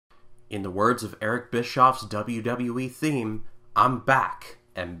In the words of Eric Bischoff's WWE theme, I'm back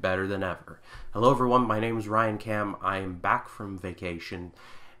and better than ever. Hello everyone, my name is Ryan Cam. I am back from vacation,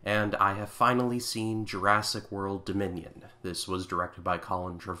 and I have finally seen Jurassic World Dominion. This was directed by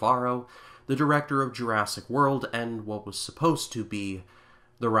Colin Trevorrow, the director of Jurassic World and what was supposed to be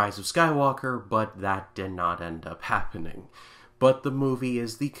The Rise of Skywalker, but that did not end up happening. But the movie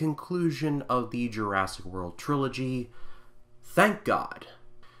is the conclusion of the Jurassic World trilogy. Thank God.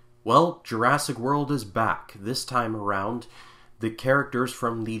 Well, Jurassic World is back. This time around, the characters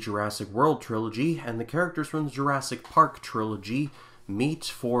from the Jurassic World trilogy and the characters from the Jurassic Park trilogy meet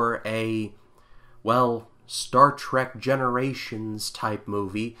for a, well, Star Trek Generations type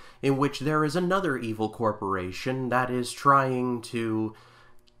movie in which there is another evil corporation that is trying to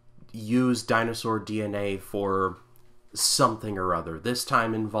use dinosaur DNA for something or other, this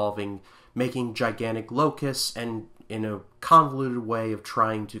time involving making gigantic locusts and in a convoluted way of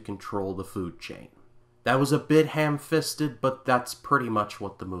trying to control the food chain. That was a bit ham-fisted, but that's pretty much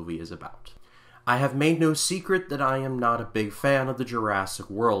what the movie is about. I have made no secret that I am not a big fan of the Jurassic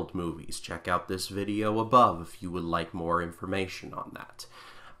World movies. Check out this video above if you would like more information on that.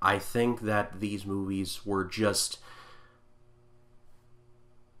 I think that these movies were just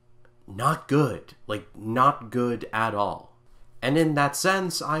not good. Like, not good at all. And in that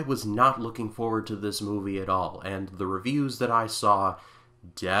sense, I was not looking forward to this movie at all, and the reviews that I saw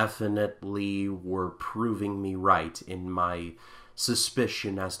definitely were proving me right in my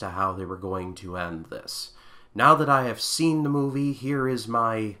suspicion as to how they were going to end this. Now that I have seen the movie, here is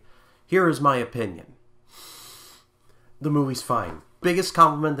my opinion. The movie's fine. Biggest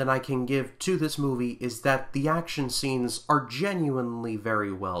compliment that I can give to this movie is that the action scenes are genuinely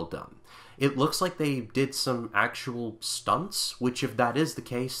very well done. It looks like they did some actual stunts, which if that is the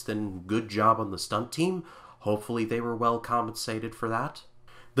case, then good job on the stunt team. Hopefully they were well compensated for that.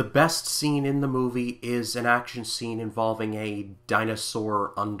 The best scene in the movie is an action scene involving a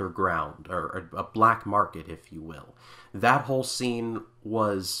dinosaur underground, or a black market, if you will. That whole scene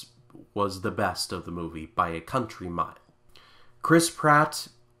was the best of the movie by a country mile. Chris Pratt,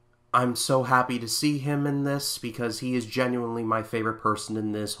 I'm so happy to see him in this because he is genuinely my favorite person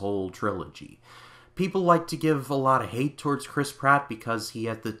in this whole trilogy. People like to give a lot of hate towards Chris Pratt because he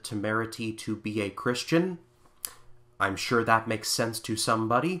had the temerity to be a Christian. I'm sure that makes sense to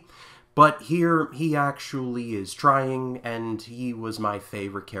somebody, but here he actually is trying, and he was my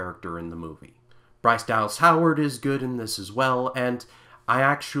favorite character in the movie. Bryce Dallas Howard is good in this as well, and I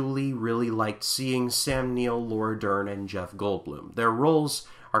actually really liked seeing Sam Neill, Laura Dern, and Jeff Goldblum. Their roles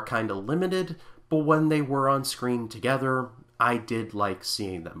are kind of limited, but when they were on screen together, I did like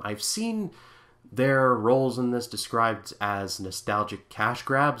seeing them. I've seen their roles in this described as nostalgic cash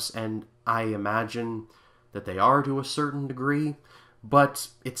grabs, and I imagine that they are to a certain degree, but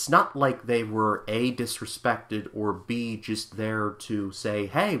it's not like they were A, disrespected, or B, just there to say,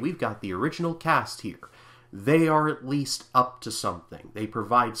 hey, we've got the original cast here. They are at least up to something. They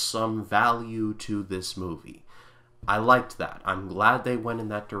provide some value to this movie. I liked that. I'm glad they went in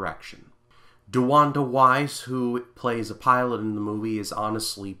that direction. DeWanda Wise, who plays a pilot in the movie, is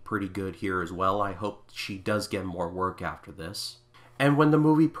honestly pretty good here as well. I hope she does get more work after this. And when the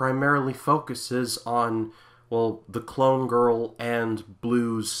movie primarily focuses on, well, the clone girl and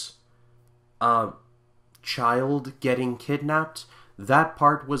Blue's child getting kidnapped, that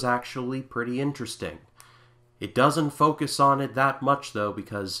part was actually pretty interesting. It doesn't focus on it that much, though,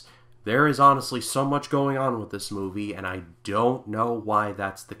 because there is honestly so much going on with this movie, and I don't know why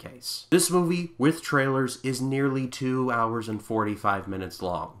that's the case. This movie, with trailers, is nearly 2 hours and 45 minutes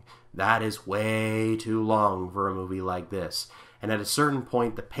long. That is way too long for a movie like this. And at a certain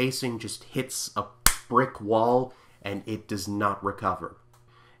point, the pacing just hits a brick wall, and it does not recover.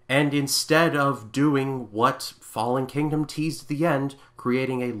 And instead of doing what Fallen Kingdom teased at the end,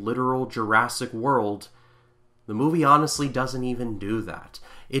 creating a literal Jurassic World, the movie honestly doesn't even do that.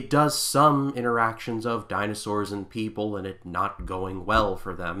 It does some interactions of dinosaurs and people and it not going well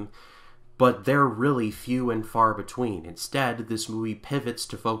for them, but they're really few and far between. Instead, this movie pivots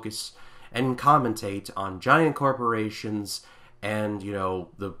to focus and commentate on giant corporations and, you know,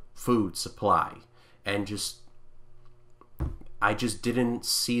 the food supply. And I just didn't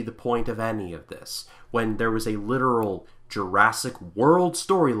see the point of any of this. When there was a literal Jurassic World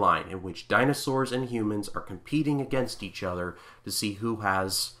storyline in which dinosaurs and humans are competing against each other to see who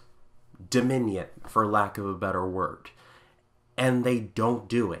has dominion, for lack of a better word. And they don't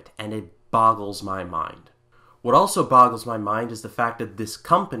do it, and it boggles my mind. What also boggles my mind is the fact that this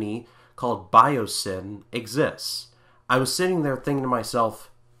company called Biosyn exists. I was sitting there thinking to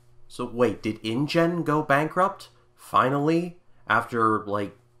myself, so wait, did InGen go bankrupt? Finally? After,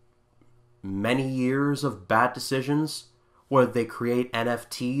 like, many years of bad decisions, where they create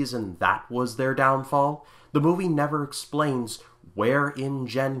NFTs and that was their downfall. The movie never explains where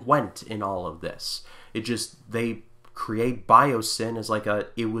InGen went in all of this. It just, they create Biosyn as like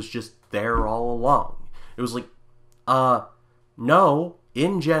it was just there all along. It was like, no,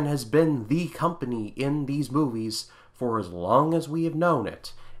 InGen has been the company in these movies for as long as we have known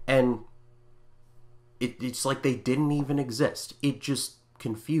it. And it's like they didn't even exist. It just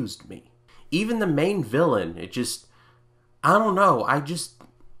confused me. Even the main villain, I don't know, I just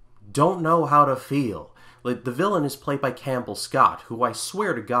don't know how to feel. Like, the villain is played by Campbell Scott, who I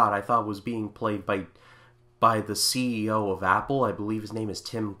swear to God I thought was being played by the CEO of Apple. I believe his name is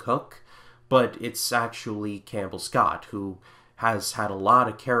Tim Cook, but it's actually Campbell Scott, who has had a lot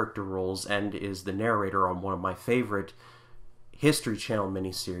of character roles and is the narrator on one of my favorite History Channel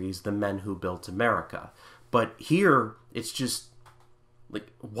miniseries, The Men Who Built America. But here, it's just,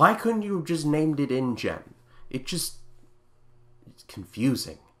 like, why couldn't you have just named it InGen? It's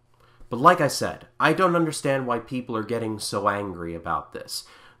confusing. But like I said, I don't understand why people are getting so angry about this.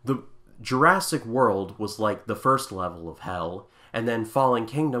 The Jurassic World was like the first level of hell, and then Fallen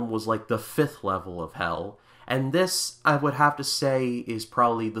Kingdom was like the 5th level of hell, and this, I would have to say, is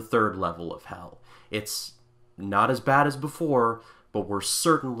probably the 3rd level of hell. It's not as bad as before, but we're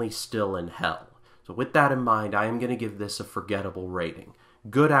certainly still in hell. So with that in mind, I am going to give this a forgettable rating.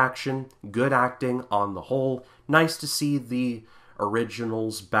 Good action, good acting on the whole. Nice to see the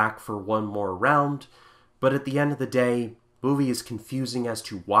originals back for one more round, but at the end of the day, movie is confusing as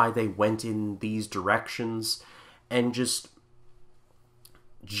to why they went in these directions, and just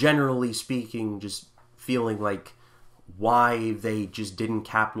generally speaking, just feeling like why they just didn't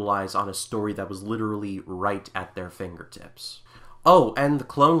capitalize on a story that was literally right at their fingertips. Oh, and the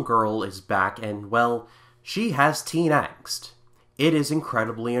clone girl is back, and well, she has teen angst. It is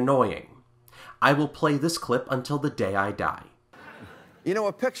incredibly annoying. I will play this clip until the day I die. You know,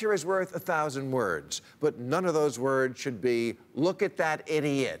 a picture is worth 1,000 words, but none of those words should be, look at that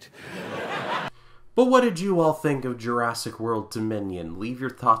idiot. But what did you all think of Jurassic World Dominion? Leave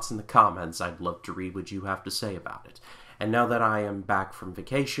your thoughts in the comments. I'd love to read what you have to say about it. And now that I am back from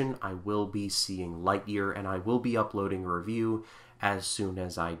vacation, I will be seeing Lightyear, and I will be uploading a review as soon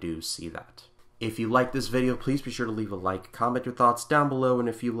as I do see that. If you like this video, please be sure to leave a like, comment your thoughts down below, and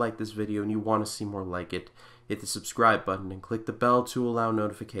if you like this video and you want to see more like it, hit the subscribe button and click the bell to allow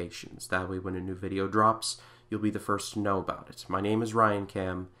notifications. That way when a new video drops, you'll be the first to know about it. My name is Ryan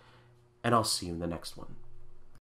Cam, and I'll see you in the next one.